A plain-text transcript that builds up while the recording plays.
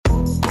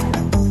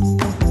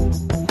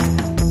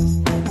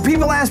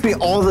People ask me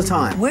all the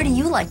time, where do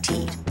you like to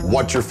eat?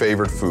 What's your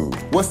favorite food?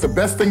 What's the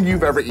best thing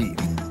you've ever eaten?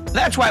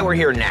 That's why we're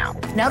here now.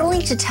 Not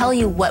only to tell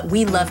you what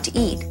we love to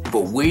eat,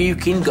 but where you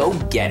can go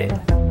get it.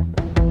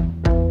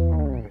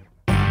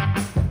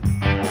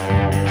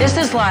 This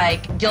is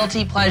like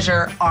guilty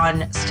pleasure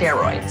on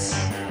steroids.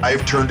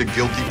 I've turned a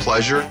guilty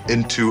pleasure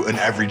into an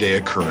everyday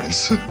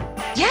occurrence.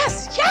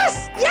 Yes,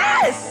 yes,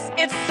 yes!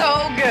 It's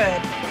so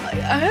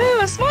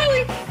good.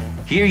 Smiley.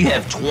 Here you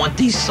have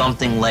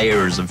 20-something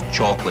layers of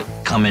chocolate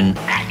coming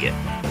at you.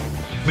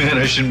 Man,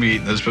 I shouldn't be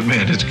eating this, but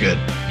man, it's good.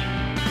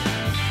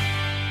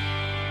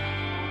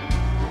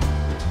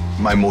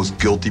 My most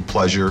guilty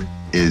pleasure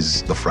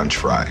is the French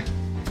fry.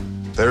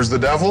 There's the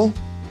devil,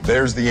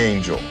 there's the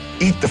angel.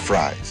 Eat the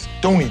fries.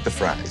 Don't eat the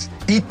fries.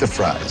 Eat the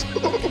fries.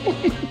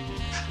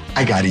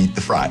 I gotta eat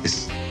the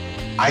fries.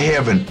 I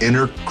have an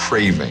inner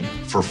craving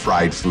for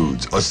fried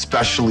foods,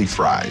 especially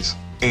fries.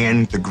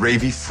 And the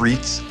gravy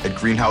frites at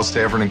Greenhouse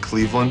Tavern in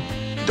Cleveland,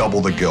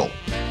 double the guilt.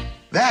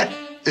 That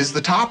is the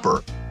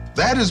topper.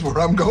 That is where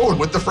I'm going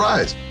with the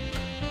fries.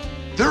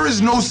 There is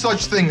no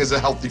such thing as a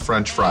healthy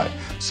French fry.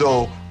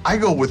 So I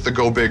go with the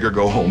go big or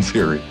go home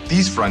theory.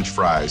 These French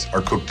fries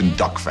are cooked in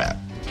duck fat,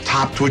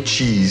 topped with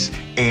cheese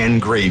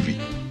and gravy.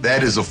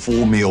 That is a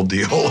full meal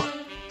deal.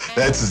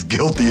 That's as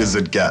guilty as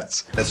it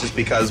gets. That's just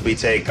because we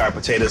take our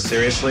potatoes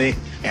seriously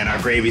and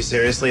our gravy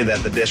seriously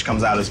that the dish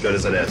comes out as good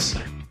as it is.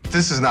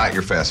 This is not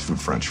your fast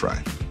food French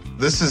fry.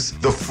 This is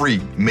the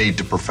freak made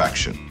to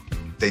perfection.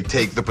 They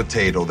take the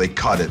potato, they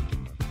cut it,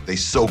 they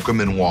soak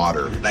them in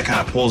water. That kind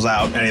of pulls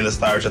out any of the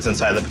starch that's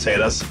inside the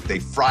potatoes. They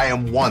fry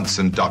them once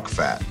in duck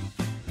fat.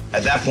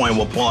 At that point,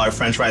 we'll pull our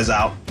French fries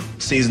out,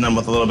 season them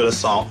with a little bit of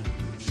salt.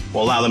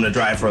 We'll allow them to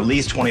dry for at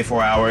least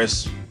 24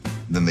 hours.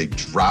 Then they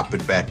drop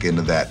it back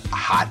into that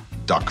hot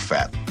duck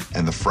fat.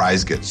 And the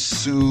fries get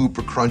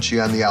super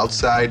crunchy on the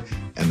outside,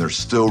 and they're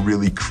still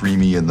really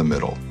creamy in the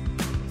middle.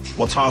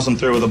 We'll toss them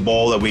through with a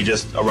bowl that we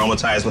just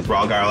aromatize with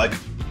raw garlic.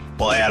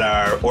 We'll add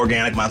our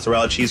organic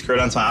mozzarella cheese curd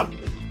on top,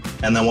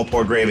 and then we'll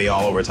pour gravy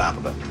all over top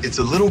of it. It's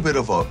a little bit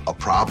of a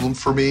problem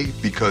for me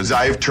because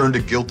I've turned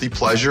a guilty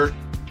pleasure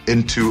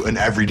into an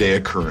everyday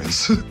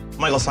occurrence.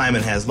 Michael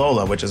Symon has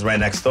Lola, which is right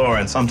next door,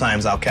 and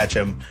sometimes I'll catch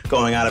him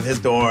going out of his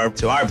door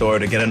to our door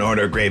to get an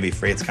order of gravy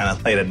free. It's kind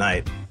of late at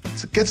night.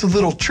 It gets a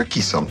little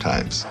tricky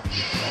sometimes.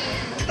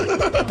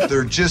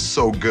 They're just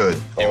so good.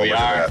 Here we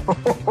are.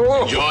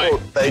 Enjoy.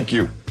 Thank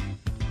you.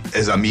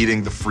 As I'm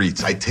eating the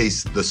frites, I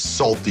taste the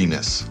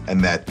saltiness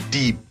and that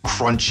deep,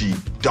 crunchy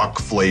duck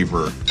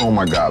flavor. Oh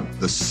my God.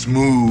 The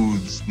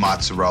smooth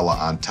mozzarella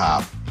on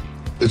top.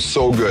 It's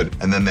so good.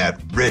 And then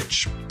that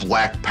rich,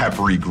 black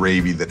peppery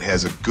gravy that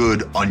has a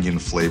good onion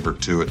flavor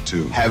to it,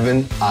 too.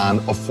 Heaven on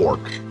a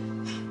fork.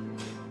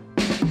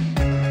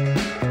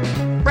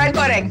 Bread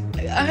pudding.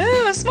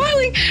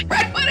 Smiley.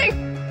 Bread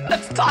pudding.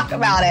 Let's talk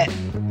about it.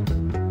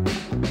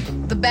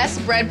 The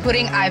best bread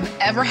pudding I've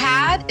ever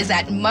had is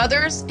at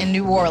Mother's in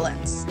New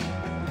Orleans.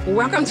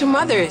 Welcome to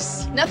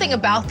Mother's. Nothing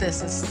about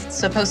this is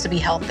supposed to be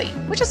healthy,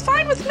 which is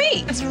fine with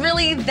me. It's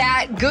really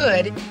that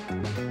good.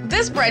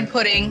 This bread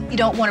pudding, you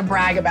don't want to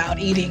brag about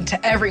eating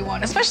to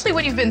everyone, especially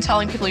when you've been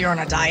telling people you're on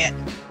a diet.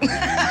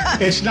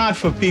 It's not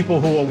for people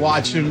who are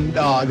watching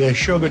their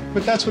sugar,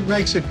 but that's what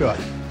makes it good.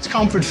 It's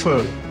comfort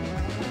food.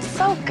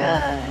 So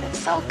good, it's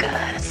so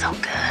good, it's so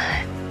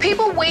good.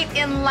 People wait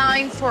in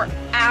line for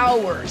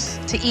hours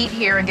to eat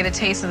here and get a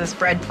taste of this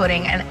bread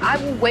pudding, and I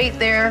will wait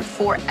there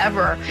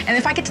forever. And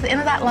if I get to the end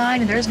of that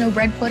line and there's no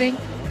bread pudding,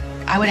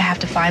 I would have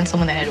to find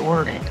someone that had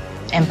ordered it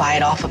and buy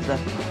it off of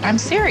them. I'm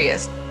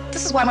serious.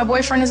 This is why my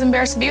boyfriend is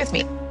embarrassed to be with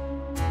me.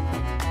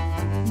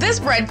 This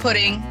bread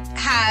pudding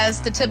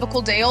has the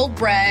typical day-old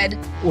bread.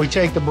 We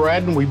take the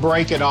bread and we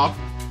break it up.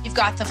 You've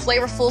got the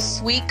flavorful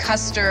sweet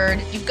custard.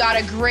 You've got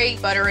a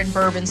great butter and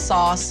bourbon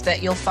sauce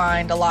that you'll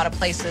find a lot of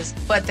places.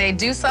 But they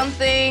do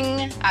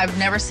something I've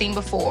never seen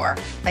before.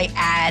 They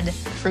add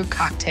fruit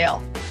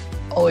cocktail.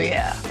 Oh,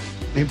 yeah.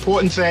 The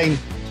important thing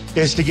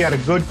is to get a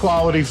good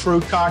quality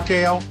fruit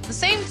cocktail. The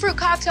same fruit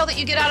cocktail that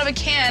you get out of a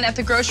can at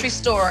the grocery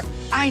store.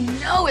 I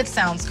know it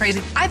sounds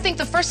crazy. I think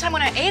the first time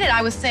when I ate it,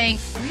 I was saying,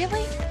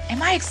 really?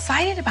 Am I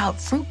excited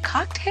about fruit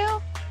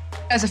cocktail?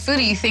 As a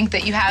foodie, you think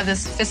that you have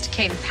this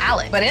sophisticated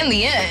palate, but in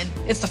the end,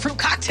 it's the fruit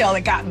cocktail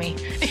that got me.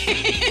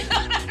 You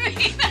know what I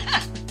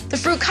mean? The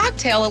fruit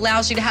cocktail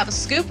allows you to have a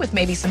scoop with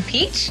maybe some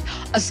peach,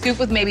 a scoop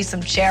with maybe some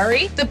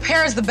cherry. The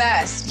pair is the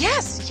best.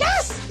 Yes,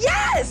 yes,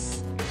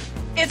 yes!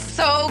 It's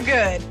so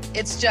good.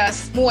 It's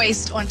just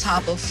moist on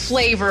top of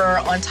flavor,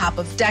 on top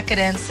of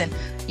decadence, and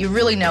you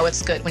really know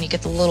it's good when you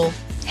get the little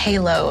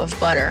halo of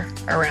butter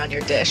around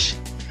your dish.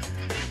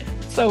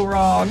 So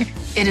wrong.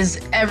 It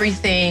is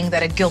everything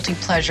that a guilty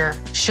pleasure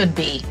should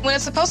be. When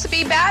it's supposed to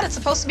be bad, it's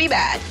supposed to be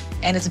bad.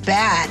 And it's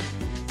bad,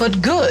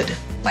 but good,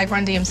 like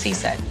Run DMC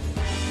said.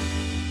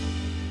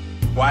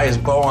 Why is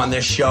Bo on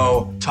this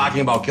show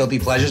talking about guilty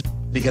pleasures?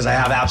 Because I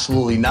have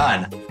absolutely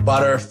none.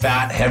 Butter,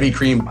 fat, heavy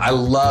cream. I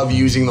love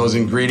using those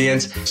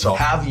ingredients. So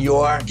have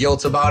your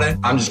guilt about it.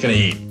 I'm just gonna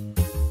eat.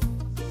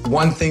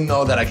 One thing,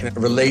 though, that I can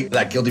relate to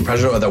that guilty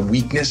pleasure or the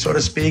weakness, so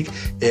to speak,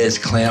 is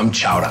clam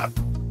chowder.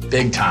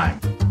 Big time.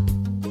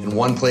 And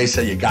one place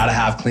that you gotta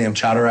have clam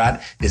chowder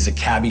at is the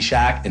Cabbie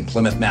Shack in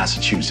Plymouth,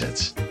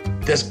 Massachusetts.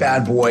 This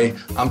bad boy,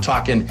 I'm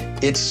talking,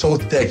 it's so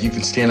thick you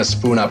can stand a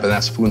spoon up and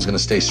that spoon's gonna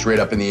stay straight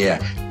up in the air.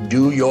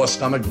 Do your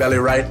stomach belly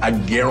right, I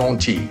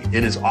guarantee.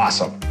 It is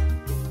awesome.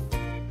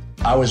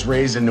 I was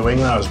raised in New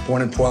England. I was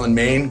born in Portland,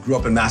 Maine, grew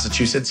up in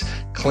Massachusetts.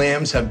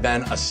 Clams have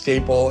been a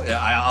staple.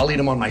 I'll eat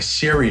them on my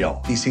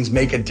cereal. These things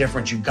make a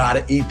difference. You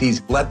gotta eat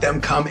these. Let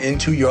them come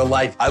into your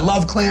life. I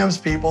love clams,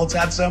 people. It's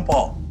that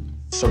simple.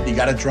 So you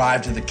gotta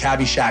drive to the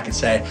Cabbie Shack and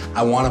say,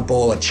 I want a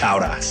bowl of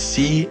chowder.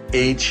 C-H-O-W-D-A-H,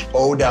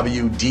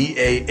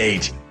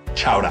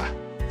 chowder.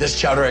 This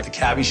chowder at the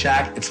Cabbie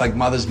Shack, it's like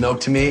mother's milk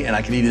to me, and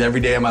I can eat it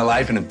every day of my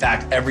life. And in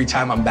fact, every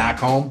time I'm back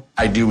home,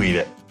 I do eat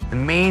it. The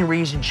main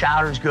reason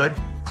chowder is good,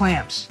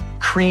 clams,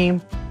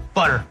 cream,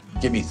 butter.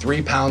 Give me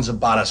 3 pounds of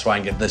butter so I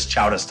can get this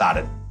chowder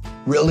started.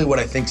 Really what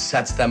I think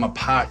sets them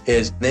apart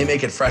is they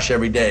make it fresh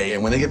every day.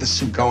 And when they get the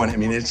soup going, I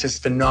mean, it's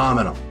just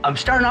phenomenal. I'm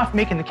starting off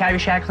making the Cabbie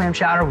Shack clam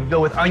chowder. We go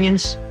with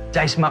onions,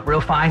 dice them up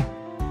real fine.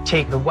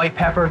 Take the white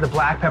pepper, the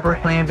black pepper,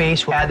 clam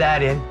base, we'll add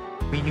that in.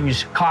 We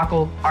use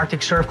cockle,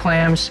 Arctic surf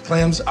clams.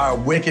 Clams are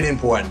wicked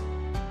important.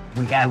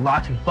 We add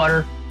lots of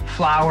butter,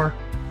 flour.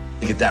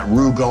 They get that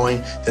roux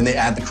going, then they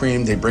add the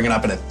cream, they bring it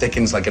up and it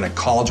thickens like in a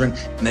cauldron,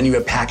 and then you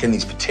pack in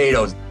these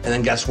potatoes, and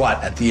then guess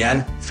what? At the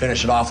end,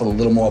 finish it off with a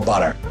little more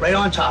butter. Right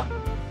on top.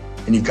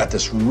 And you've got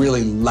this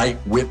really light,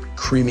 whipped,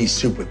 creamy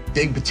soup with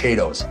big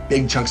potatoes,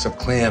 big chunks of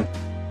clam.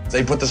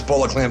 They put this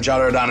bowl of clam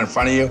chowder down in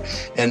front of you,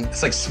 and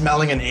it's like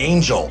smelling an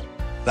angel.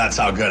 That's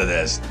how good it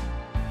is.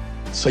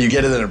 So you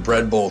get it in a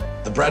bread bowl.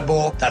 The bread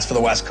bowl, that's for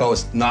the West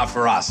Coast, not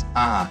for us.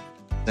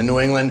 In New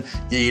England,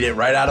 you eat it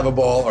right out of a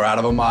bowl or out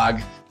of a mug,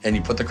 and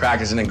you put the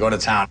crackers in and go to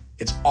town.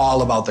 It's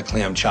all about the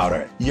clam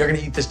chowder. You're gonna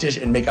eat this dish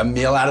and make a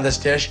meal out of this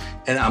dish,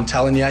 and I'm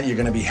telling you, you're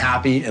gonna be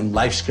happy and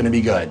life's gonna be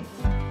good.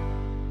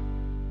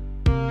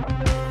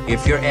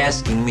 If you're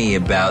asking me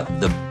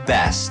about the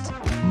best,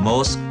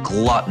 most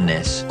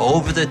gluttonous,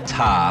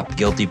 over-the-top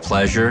guilty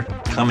pleasure,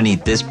 come and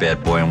eat this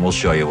bad boy and we'll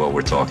show you what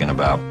we're talking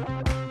about.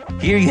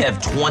 Here you have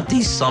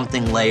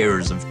 20-something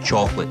layers of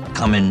chocolate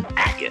coming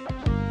at you.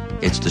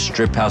 It's the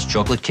Strip House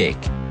chocolate cake.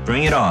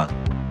 Bring it on.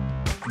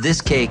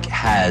 This cake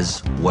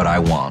has what I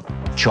want.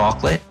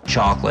 Chocolate,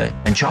 chocolate,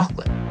 and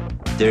chocolate.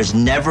 There's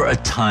never a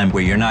time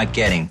where you're not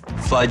getting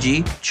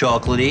fudgy,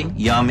 chocolatey,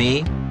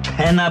 yummy.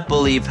 Cannot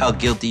believe how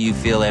guilty you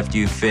feel after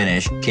you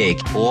finish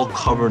cake, all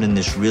covered in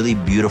this really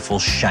beautiful,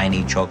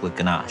 shiny chocolate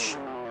ganache.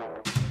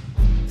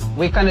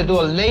 We kind of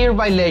do a layer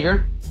by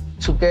layer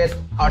to get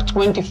our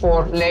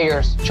 24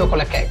 layers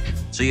chocolate cake.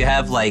 So you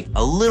have like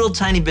a little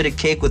tiny bit of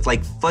cake with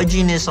like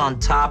fudginess on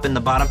top and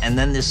the bottom, and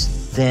then this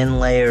thin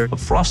layer of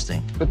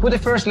frosting. We put the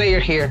first layer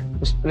here,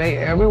 we spray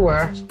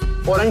everywhere,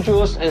 orange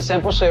juice and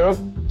simple syrup,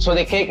 so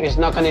the cake is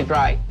not gonna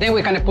dry. Then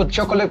we kind of put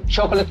chocolate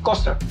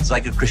coaster. It's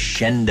like a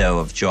crescendo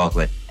of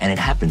chocolate, and it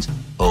happens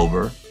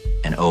over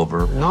and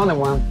over. Another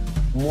one,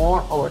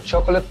 more over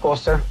chocolate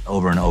coaster.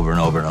 Over and over and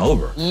over and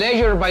over.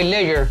 Layer by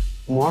layer,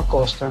 more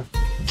coaster.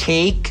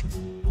 Cake,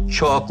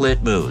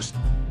 chocolate mousse.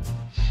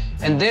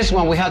 And this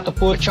one, we had to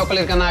put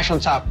chocolate ganache on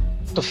top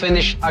to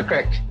finish our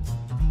cake.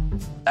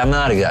 I'm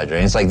not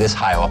exaggerating. It's like this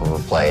high off of a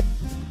plate.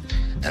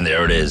 And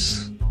there it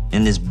is.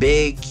 In this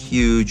big,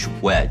 huge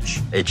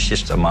wedge. It's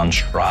just a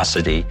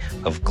monstrosity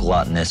of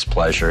gluttonous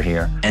pleasure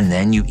here. And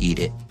then you eat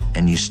it,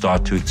 and you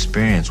start to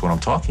experience what I'm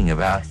talking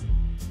about.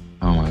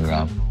 Oh, my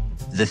God.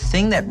 The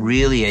thing that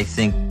really, I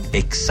think,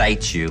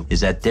 excites you is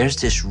that there's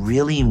this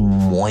really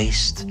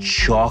moist,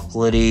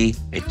 chocolatey,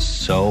 it's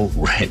so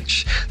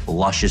rich,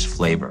 luscious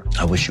flavor.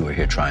 I wish you were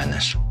here trying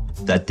this.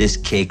 That this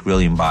cake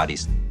really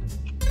embodies.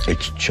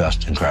 It's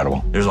just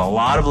incredible. There's a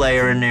lot of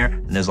layer in there,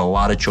 and there's a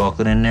lot of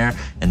chocolate in there,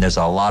 and there's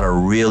a lot of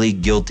really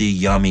guilty,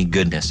 yummy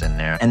goodness in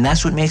there. And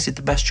that's what makes it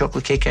the best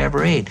chocolate cake I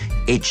ever ate.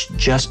 It's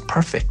just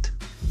perfect.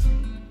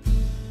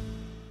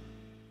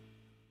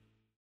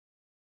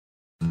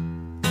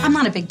 I'm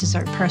not a big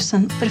dessert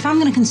person, but if I'm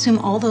gonna consume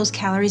all those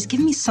calories, give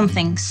me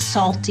something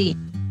salty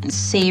and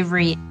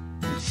savory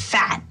and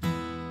fat.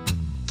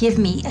 Give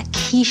me a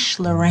quiche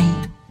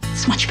Lorraine.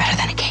 It's much better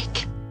than a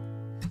cake.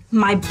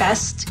 My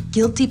best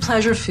guilty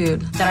pleasure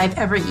food that I've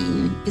ever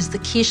eaten is the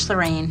quiche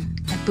Lorraine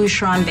at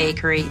Boucheron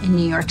Bakery in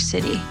New York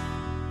City.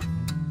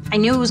 I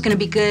knew it was gonna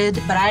be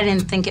good, but I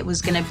didn't think it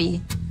was gonna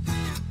be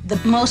the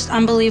most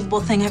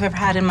unbelievable thing I've ever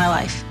had in my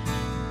life.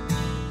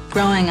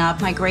 Growing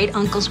up, my great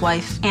uncle's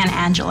wife, Aunt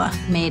Angela,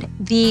 made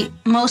the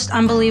most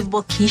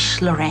unbelievable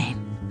quiche Lorraine.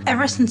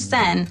 Ever since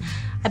then,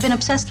 I've been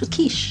obsessed with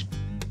quiche.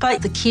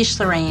 But the quiche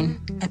Lorraine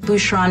at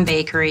Boucheron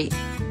Bakery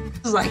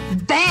is like,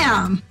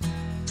 bam!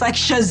 It's like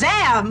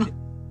Shazam!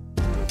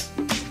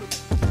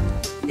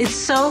 It's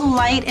so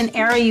light and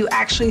airy you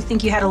actually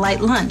think you had a light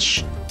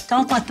lunch.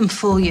 Don't let them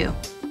fool you.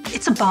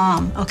 It's a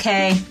bomb,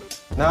 okay?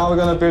 Now we're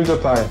gonna build the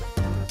pie.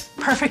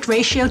 Perfect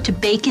ratio to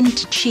bacon,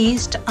 to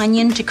cheese, to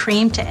onion, to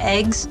cream, to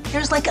eggs.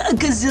 There's like a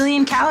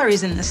gazillion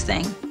calories in this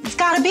thing. It's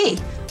gotta be.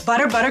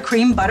 Butter,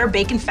 buttercream, butter,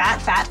 bacon,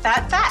 fat, fat,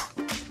 fat, fat.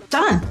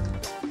 Done.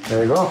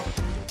 There you go.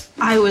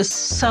 I was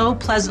so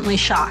pleasantly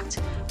shocked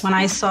when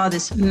I saw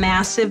this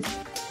massive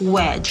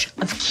wedge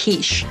of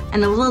quiche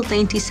and a little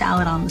dainty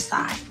salad on the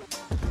side.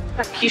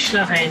 Quiche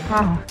Lorraine.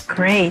 Oh,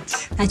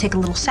 great. I take a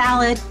little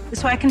salad.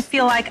 So I can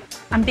feel like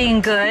I'm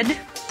being good.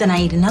 Then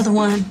I eat another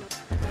one.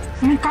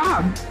 Oh my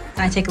God.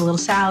 Then I take a little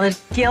salad.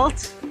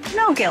 Guilt,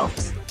 no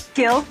guilt.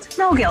 Guilt,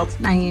 no guilt.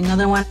 And I eat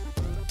another one.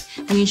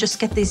 And you just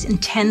get these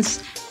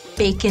intense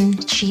bacon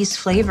cheese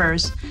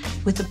flavors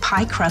with the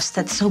pie crust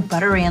that's so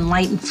buttery and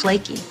light and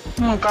flaky.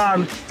 Oh my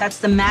God. That's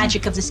the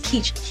magic of this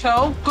quiche.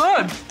 So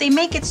good. They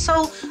make it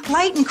so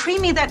light and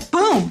creamy that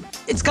boom,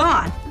 it's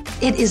gone.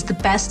 It is the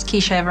best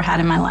quiche I ever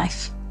had in my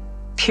life.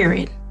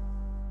 Period.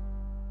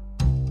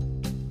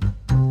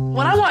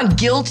 When I want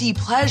guilty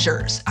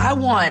pleasures, I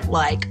want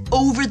like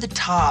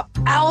over-the-top,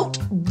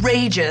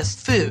 outrageous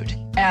food.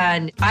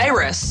 And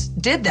Iris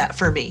did that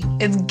for me.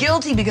 It's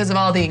guilty because of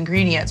all the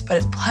ingredients, but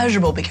it's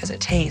pleasurable because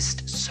it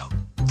tastes so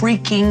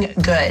freaking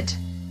good.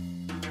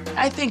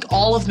 I think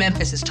all of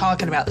Memphis is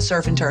talking about the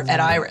surf and turf at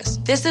Iris.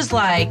 This is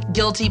like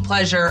guilty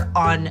pleasure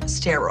on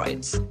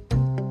steroids.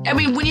 I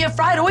mean, when you have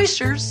fried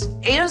oysters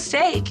and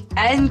steak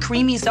and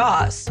creamy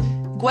sauce,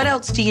 what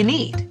else do you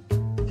need?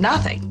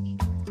 Nothing.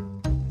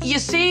 You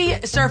see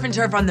surf and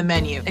turf on the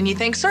menu, and you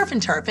think surf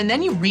and turf, and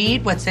then you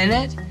read what's in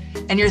it,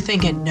 and you're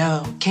thinking,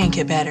 no, can't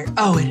get better.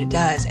 Oh, and it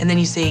does. And then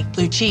you see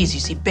blue cheese,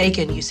 you see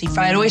bacon, you see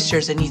fried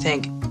oysters, and you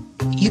think,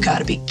 you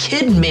gotta be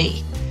kidding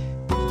me.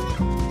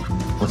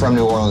 I'm from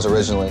New Orleans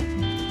originally.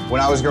 When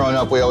I was growing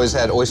up, we always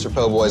had oyster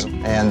po' boys,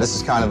 and this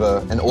is kind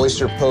of an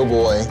oyster po'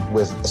 boy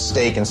with a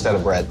steak instead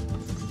of bread.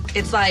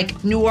 It's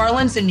like New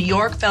Orleans and New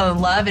York fell in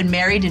love and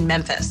married in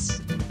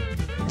Memphis.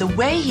 The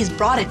way he's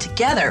brought it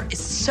together is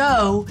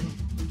so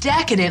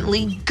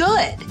decadently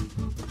good.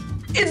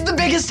 It's the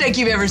biggest steak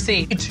you've ever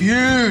seen. It's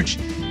huge.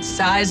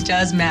 Size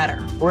does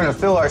matter. We're gonna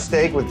fill our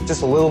steak with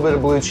just a little bit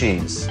of blue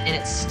cheese. And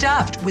it's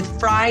stuffed with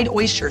fried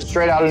oysters.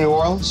 Straight out of New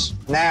Orleans.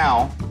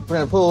 Now, we're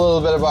gonna put a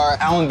little bit of our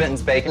Allen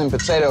Benton's bacon and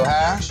potato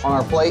hash on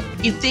our plate.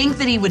 You'd think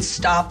that he would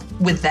stop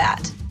with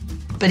that,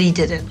 but he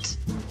didn't.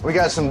 We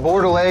got some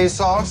Bordelaise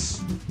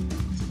sauce.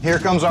 Here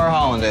comes our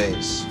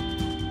hollandaise.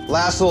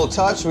 Last little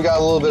touch, we got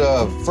a little bit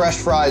of fresh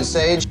fried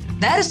sage.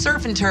 That is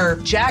surf and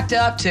turf jacked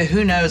up to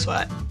who knows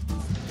what.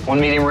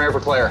 One medium rare for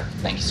Claire.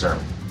 Thank you, sir.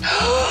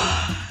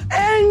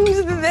 And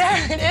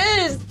there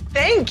it is.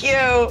 Thank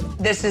you.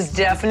 This is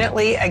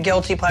definitely a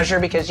guilty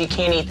pleasure because you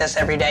can't eat this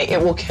every day. It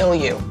will kill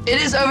you.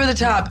 It is over the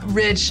top,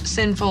 rich,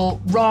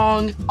 sinful,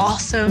 wrong,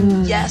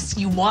 awesome. Yes,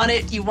 you want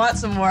it. You want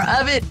some more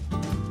of it.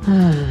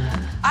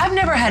 I've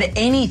never had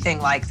anything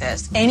like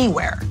this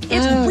anywhere.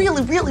 It's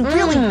really, really,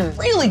 really,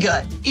 really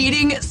good.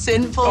 Eating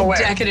sinful,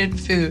 decadent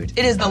food.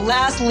 It is the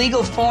last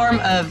legal form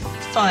of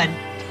fun.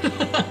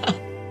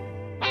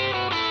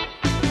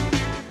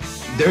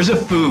 There's a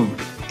food,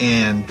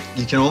 and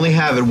you can only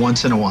have it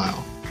once in a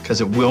while, because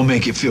it will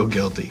make you feel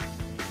guilty.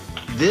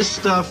 This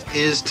stuff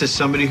is, to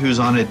somebody who's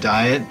on a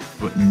diet,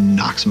 what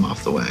knocks them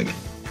off the wagon.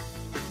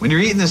 When you're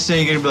eating this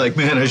thing, you're gonna be like,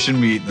 man, I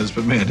shouldn't be eating this,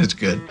 but man, it's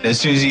good. As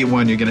soon as you eat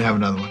one, you're gonna have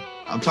another one.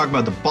 I'm talking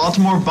about the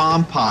Baltimore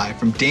Bomb Pie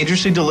from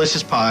Dangerously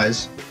Delicious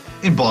Pies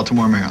in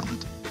Baltimore,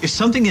 Maryland. If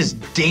something is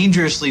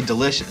dangerously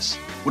delicious,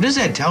 what does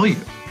that tell you?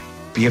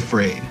 Be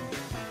afraid.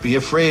 Be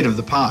afraid of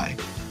the pie.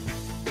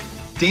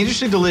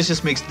 Dangerously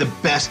Delicious makes the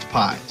best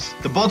pies.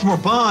 The Baltimore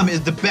Bomb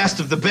is the best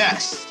of the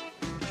best.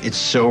 It's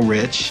so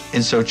rich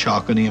and so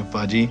chocolatey and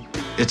fudgy.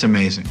 It's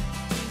amazing.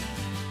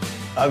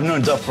 I've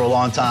known Duff for a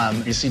long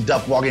time. You see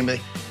Duff walking and be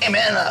like, hey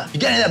man, you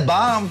got any of that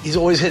bomb? He's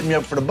always hitting me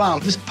up for the bomb.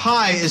 This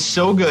pie is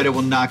so good, it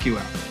will knock you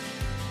out.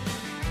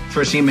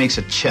 First, he makes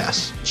a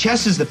chess.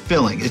 Chess is the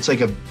filling. It's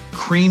like a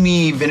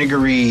creamy,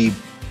 vinegary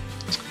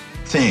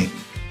thing.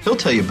 He'll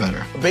tell you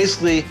better.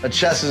 Basically, a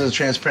chess is a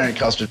transparent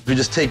custard. We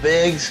just take the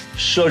eggs,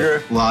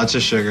 sugar. Lots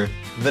of sugar.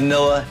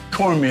 Vanilla,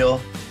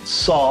 cornmeal,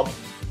 salt,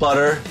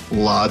 butter.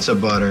 Lots of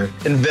butter.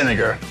 And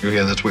vinegar.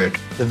 Yeah, that's weird.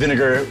 The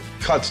vinegar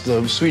cuts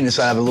the sweetness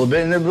out of it a little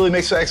bit, and it really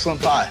makes an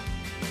excellent pie.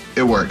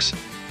 It works.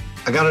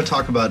 I gotta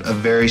talk about a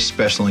very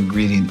special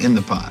ingredient in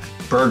the pie.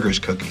 Burgers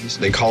cookies.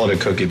 They call it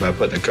a cookie by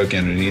putting a cookie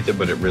underneath it,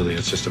 but it really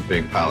is just a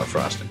big pile of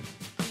frosting.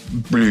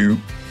 Blue.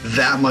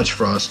 That much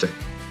frosting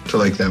to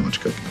like that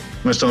much cookie.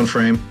 My stone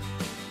frame,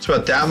 it's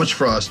about that much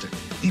frosting.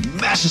 He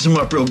mashes them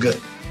up real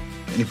good.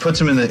 And he puts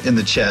them in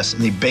the chest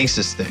and he bakes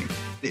this thing.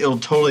 It'll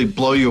totally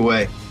blow you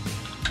away.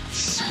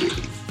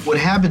 What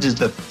happens is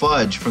the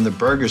fudge from the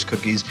burgers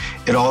cookies,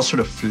 it all sort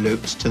of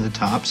floats to the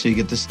top, so you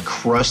get this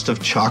crust of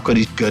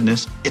chocolatey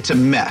goodness. It's a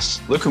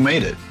mess. Look who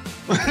made it.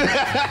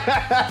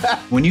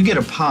 When you get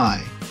a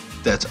pie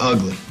that's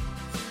ugly,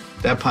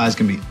 that pie's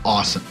gonna be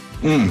awesome.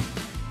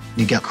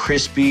 You got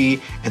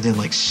crispy and then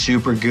like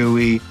super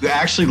gooey. You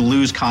actually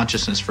lose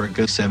consciousness for a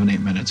good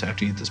 7-8 minutes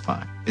after you eat this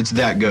pie. It's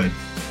that good.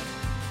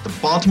 The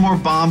Baltimore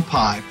Bomb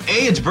Pie.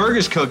 A, it's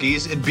burgers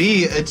cookies, and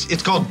B,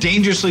 it's called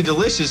Dangerously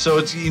Delicious, so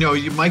it's, you know,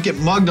 you might get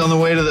mugged on the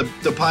way to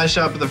the pie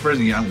shop at the first.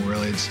 Yeah,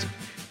 really,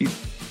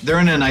 They're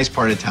in a nice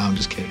part of town,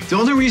 just kidding. The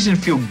only reason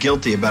to feel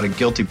guilty about a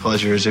guilty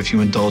pleasure is if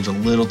you indulge a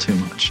little too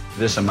much.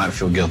 This I might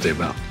feel guilty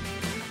about.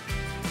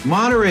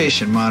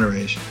 Moderation.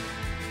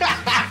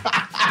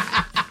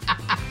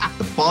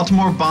 The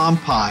Baltimore Bomb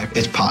Pie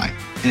is pie,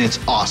 and it's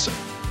awesome.